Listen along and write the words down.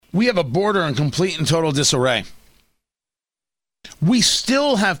We have a border in complete and total disarray. We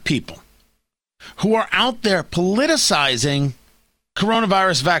still have people who are out there politicizing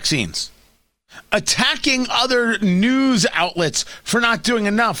coronavirus vaccines, attacking other news outlets for not doing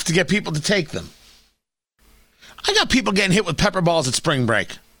enough to get people to take them. I got people getting hit with pepper balls at spring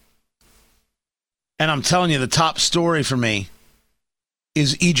break. And I'm telling you, the top story for me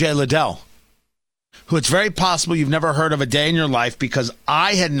is E.J. Liddell, who it's very possible you've never heard of a day in your life, because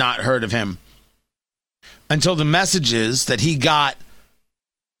I had not heard of him until the messages that he got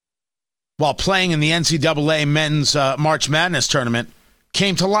while playing in the NCAA men's March Madness tournament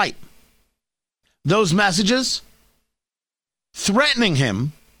came to light. Those messages threatening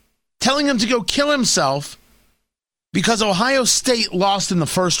him, telling him to go kill himself because Ohio State lost in the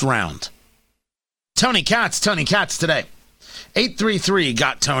first round. Tony Katz today.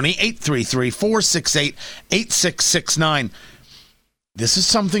 833-GOT-TONY, 833-468-8669. This is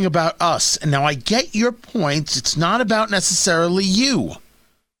something about us. And now I get your points. It's not about necessarily you.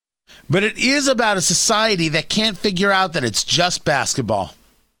 But it is about a society that can't figure out that it's just basketball.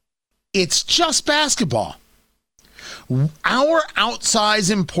 It's just basketball. Our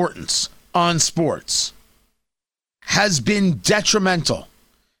outsized importance on sports has been detrimental.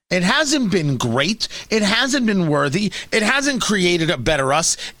 It hasn't been great. It hasn't been worthy. It hasn't created a better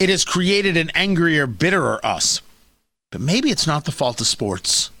us. It has created an angrier, bitterer us. But maybe it's not the fault of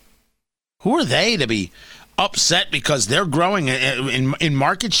sports. Who are they to be upset because they're growing in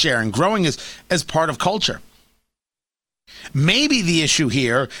market share and growing as part of culture? Maybe the issue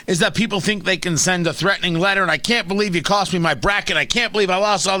here is that people think they can send a threatening letter, and I can't believe you cost me my bracket. I can't believe I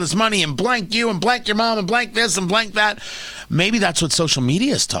lost all this money, and blank you, and blank your mom, and blank this, and blank that. Maybe that's what social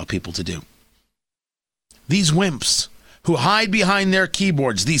media has taught people to do. These wimps who hide behind their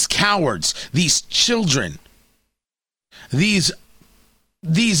keyboards, these cowards, these children, these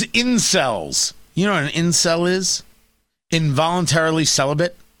incels. You know what an incel is? Involuntarily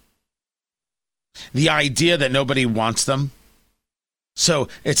celibate. The idea that nobody wants them. So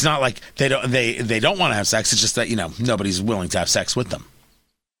it's not like they don't want to have sex. It's just that, nobody's willing to have sex with them.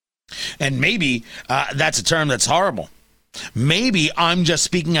 And maybe that's a term that's horrible. Maybe I'm just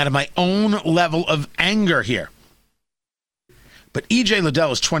speaking out of my own level of anger here. But E.J.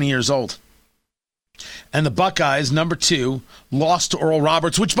 Liddell is 20 years old. And the Buckeyes, number 2, lost to Oral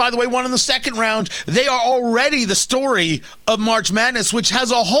Roberts, which, by the way, won in the second round. They are already the story of March Madness, which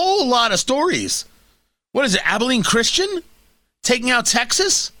has a whole lot of stories. What is it, Abilene Christian taking out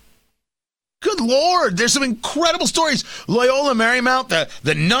Texas? Good Lord, there's some incredible stories. Loyola Marymount,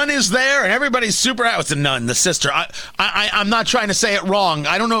 the nun is there, and everybody's super out. It's the nun, the sister. I'm not trying to say it wrong.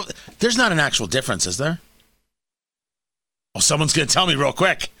 I don't know. There's not an actual difference, is there? Oh, someone's going to tell me real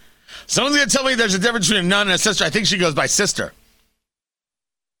quick. Someone's going to tell me there's a difference between a nun and a sister. I think she goes by sister.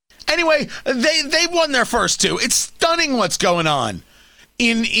 Anyway, they won their first 2. It's stunning what's going on.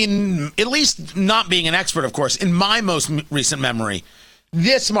 In at least not being an expert, of course, in my most recent memory,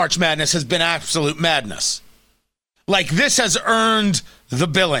 this March Madness has been absolute madness. Like, this has earned the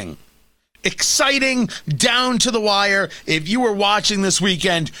billing. Exciting, down to the wire. If you were watching this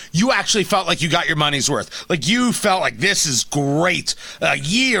weekend, you actually felt like you got your money's worth. Like, you felt like this is great. A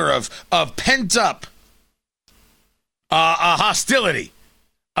year of pent-up hostility.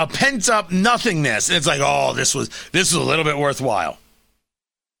 A pent-up nothingness. It's like, oh, this was a little bit worthwhile.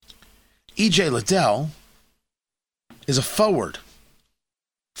 E.J. Liddell is a forward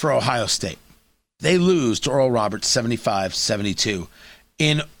for Ohio State. They lose to Oral Roberts 75-72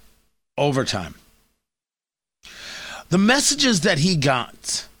 in overtime. The messages that he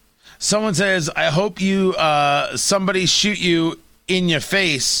got, someone says, I hope somebody shoot you in your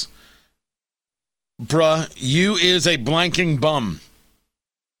face. Bruh, you is a blanking bum.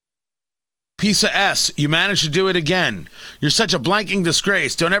 Piece of S, you managed to do it again. You're such a blanking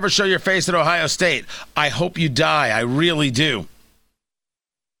disgrace. Don't ever show your face at Ohio State. I hope you die. I really do.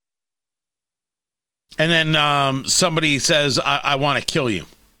 And then somebody says, I want to kill you.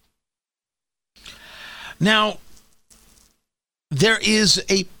 Now, there is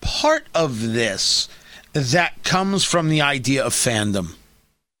a part of this that comes from the idea of fandom,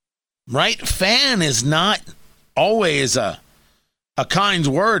 right? Fan is not always a kind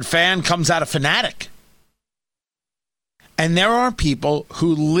word. Fan comes out of fanatic. And there are people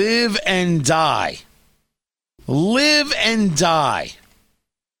who live and die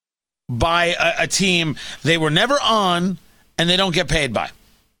by a team they were never on and they don't get paid by.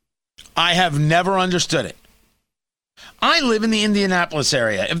 I have never understood it. I live in the Indianapolis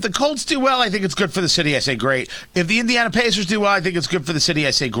area. If the Colts do well, I think it's good for the city. I say great. If the Indiana Pacers do well, I think it's good for the city.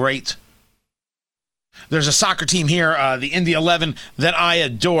 I say great. There's a soccer team here, the Indy 11, that I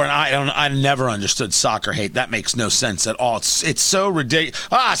adore, and I never understood soccer hate. That makes no sense at all. It's so ridiculous.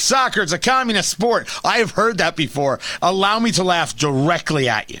 Soccer, it's a communist sport. I have heard that before. Allow me to laugh directly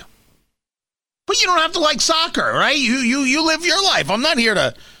at you. But you don't have to like soccer, right? You live your life. I'm not here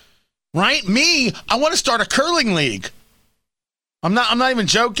to, right? Me, I want to start a curling league. I'm not even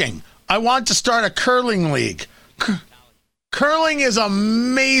joking. I want to start a curling league. Curling is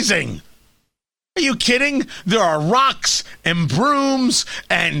amazing. Are you kidding? There are rocks and brooms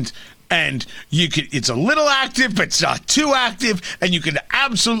and you could, it's a little active, but it's not too active, and you could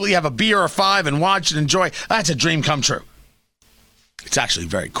absolutely have a beer or five and watch and enjoy. That's a dream come true. It's actually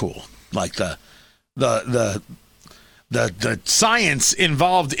very cool. Like the science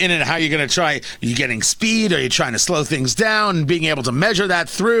involved in it, how you're going to try, are you getting speed, or are you trying to slow things down, and being able to measure that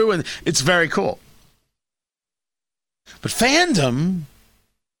through, and it's very cool. But fandom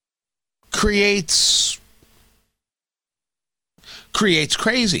creates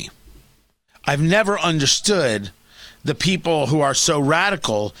crazy. I've never understood the people who are so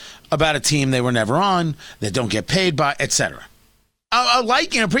radical about a team they were never on, that don't get paid by, etc. I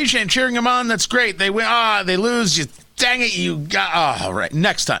like and appreciate cheering them on. That's great. They win. They lose. You dang it. You got. All right.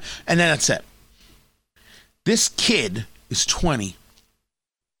 Next time. And then that's it. This kid is 20.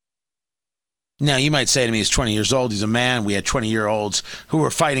 Now, you might say to me, he's 20 years old. He's a man. We had 20-year-olds who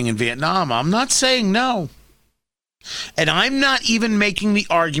were fighting in Vietnam. I'm not saying no. And I'm not even making the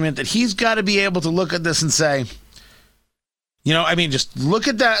argument that he's got to be able to look at this and say, just look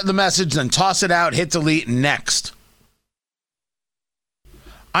at the message, then toss it out, hit delete, next.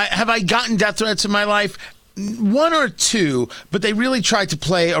 Have I gotten death threats in my life? One or two, but they really tried to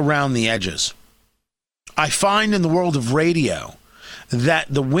play around the edges. I find in the world of radio that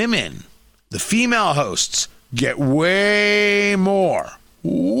the women, the female hosts, get way more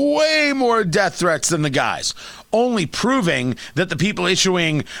death threats than the guys, only proving that the people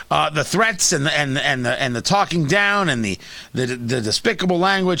issuing the threats and the talking down and the despicable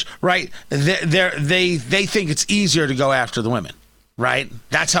language, right? They think it's easier to go after the women, right?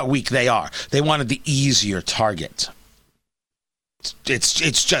 That's how weak they are. They wanted the easier target.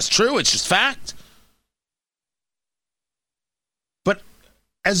 It's just true. It's just fact.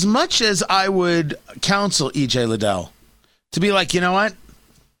 As much as I would counsel E.J. Liddell to be like, you know what?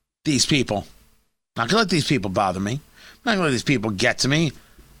 These people, not going to let these people bother me. I'm not going to let these people get to me.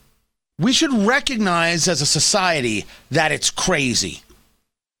 We should recognize as a society that it's crazy.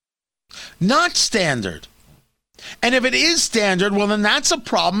 Not standard. And if it is standard, well, then that's a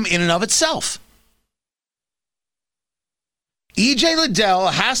problem in and of itself. E.J. Liddell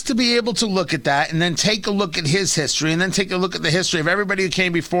has to be able to look at that and then take a look at his history and then take a look at the history of everybody who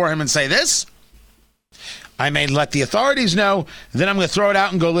came before him and say, this, I may let the authorities know, then I'm going to throw it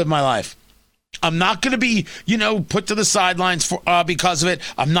out and go live my life. I'm not going to be, put to the sidelines for because of it.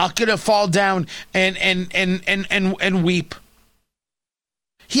 I'm not going to fall down and weep.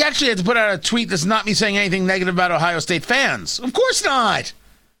 He actually had to put out a tweet that's not me saying anything negative about Ohio State fans. Of course not.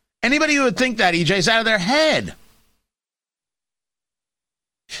 Anybody who would think that, EJ, is out of their head.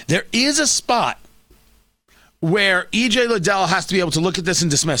 There is a spot where E.J. Liddell has to be able to look at this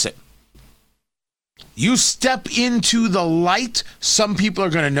and dismiss it. You step into the light, some people are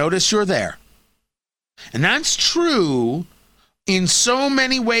going to notice you're there. And that's true in so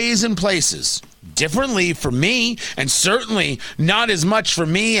many ways and places. Differently for me, and certainly not as much for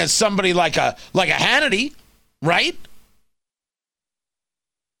me as somebody like a Hannity, right?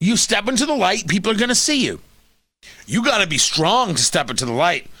 You step into the light, people are going to see you. You got to be strong to step into the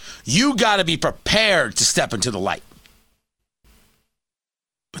light. You got to be prepared to step into the light.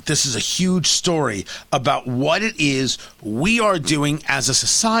 But this is a huge story about what it is we are doing as a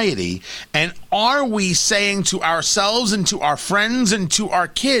society. And are we saying to ourselves and to our friends and to our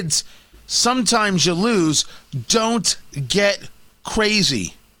kids, sometimes you lose, don't get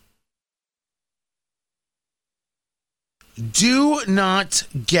crazy. Do not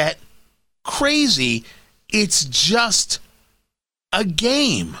get crazy. It's just a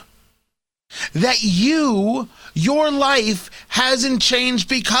game that your life hasn't changed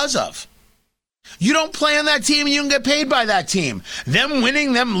because of. You don't play on that team and you don't get paid by that team. Them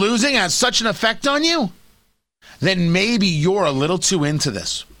winning, them losing has such an effect on you. Then maybe you're a little too into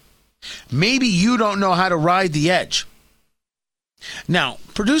this. Maybe you don't know how to ride the edge. Now,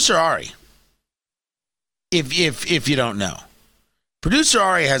 producer Ari, if you don't know, producer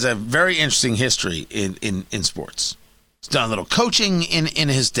Ari has a very interesting history in sports. He's done a little coaching in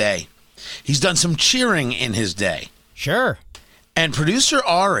his day. He's done some cheering in his day. Sure. And producer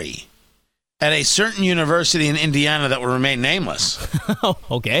Ari at a certain university in Indiana that will remain nameless. Oh,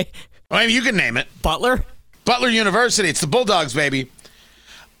 okay. I mean, you can name it. Butler? Butler University. It's the Bulldogs, baby.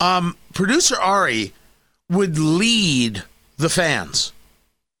 Producer Ari would lead the fans.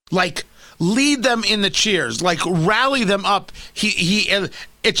 Like, lead them in the cheers. Like, rally them up. He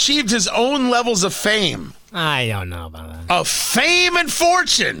achieved his own levels of fame. I don't know about that. Of fame and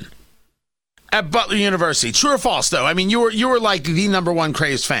fortune at Butler University. True or false, though? I mean, you were like the number one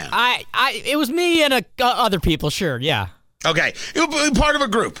crazed fan. It was me and other people, sure, yeah. Okay. It was part of a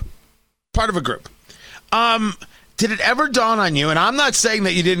group. Did it ever dawn on you, and I'm not saying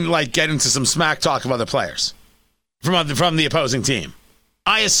that you didn't like get into some smack talk of other players from the opposing team.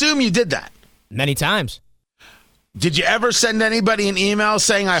 I assume you did that. Many times. Did you ever send anybody an email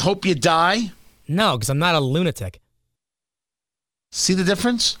saying, I hope you die? No, because I'm not a lunatic. See the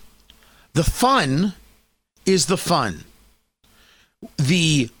difference? The fun is the fun.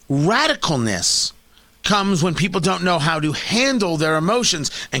 The radicalness comes when people don't know how to handle their emotions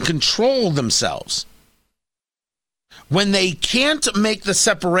and control themselves. When they can't make the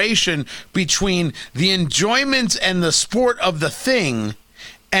separation between the enjoyment and the sport of the thing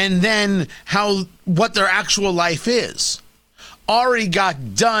and then what their actual life is. Ari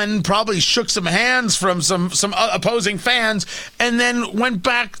got done, probably shook some hands from some opposing fans, and then went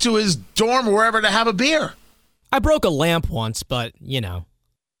back to his dorm or wherever to have a beer. I broke a lamp once, but, you know.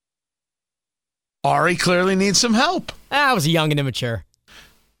 Ari clearly needs some help. I was young and immature.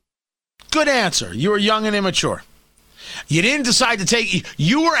 Good answer. You were young and immature. You didn't decide to take...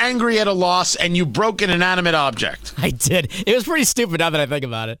 You were angry at a loss, and you broke an inanimate object. I did. It was pretty stupid now that I think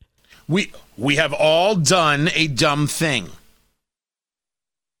about it. We have all done a dumb thing.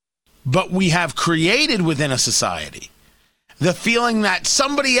 But we have created within a society the feeling that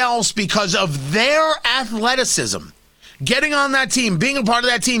somebody else, because of their athleticism, getting on that team, being a part of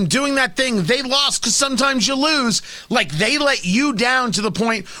that team, doing that thing, they lost because sometimes you lose. Like, they let you down to the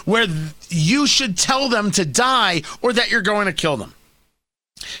point where you should tell them to die or that you're going to kill them.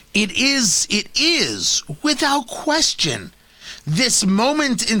 It is, without question, this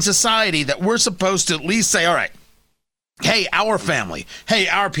moment in society that we're supposed to at least say, all right, hey, our family, hey,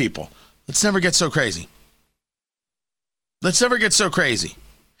 our people, let's never get so crazy. Let's never get so crazy.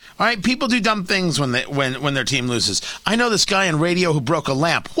 All right, people do dumb things when their team loses. I know this guy on radio who broke a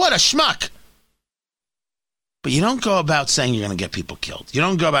lamp. What a schmuck. But you don't go about saying you're going to get people killed. You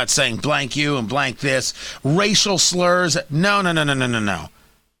don't go about saying blank you and blank this, racial slurs. No.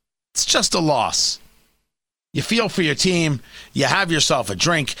 It's just a loss. You feel for your team. You have yourself a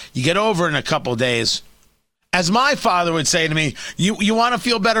drink. You get over in a couple days. As my father would say to me, you want to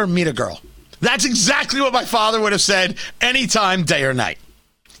feel better? Meet a girl. That's exactly what my father would have said anytime, day or night.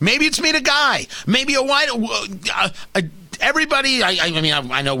 Maybe it's meet a guy. Maybe a white... everybody...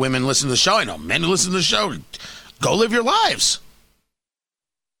 I know women listen to the show. I know men who listen to the show. Go live your lives.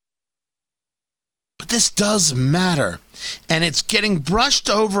 But this does matter. And it's getting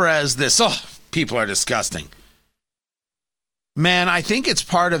brushed over as this. Oh, people are disgusting. Man, I think it's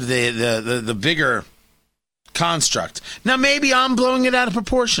part of the bigger construct. Now, maybe I'm blowing it out of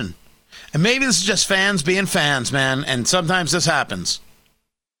proportion. And maybe this is just fans being fans, man. And sometimes this happens.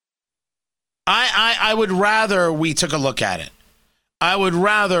 I would rather we took a look at it. I would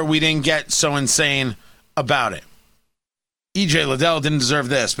rather we didn't get so insane about it. EJ Liddell didn't deserve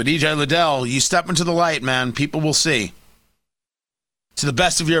this, but EJ Liddell, you step into the light, man. People will see. To the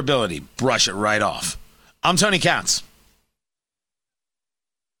best of your ability, brush it right off. I'm Tony Katz.